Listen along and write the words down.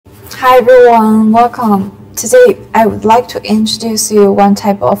Hi everyone, welcome. Today I would like to introduce you one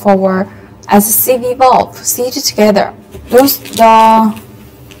type of our SCV valve. See it together. Those are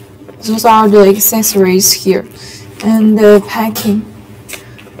the accessories here and the packing.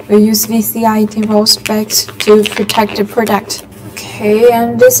 We use VCI interval specs to protect the product. Okay,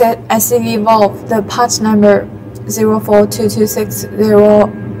 and this is SCV valve. The part number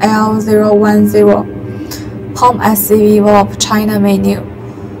 042260L010. Pump SCV valve China menu.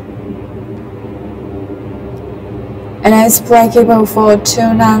 And it's applicable for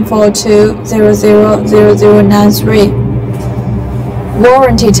 2942000093.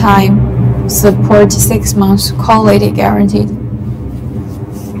 Warranty time, support 6 months, quality guaranteed.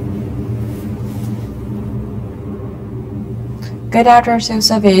 Good after sales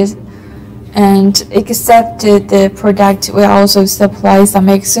service, and except the product, we also supply some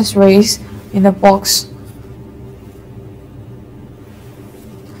accessories in the box.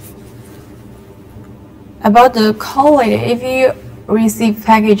 About the quality, if you receive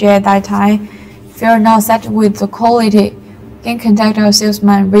package at that time, if you're not satisfied with the quality, you can contact our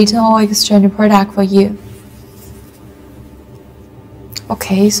salesman, return or exchange the product for you.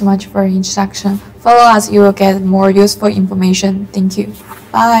 Okay, so much for introduction. Follow us, you will get more useful information. Thank you.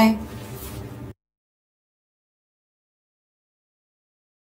 Bye.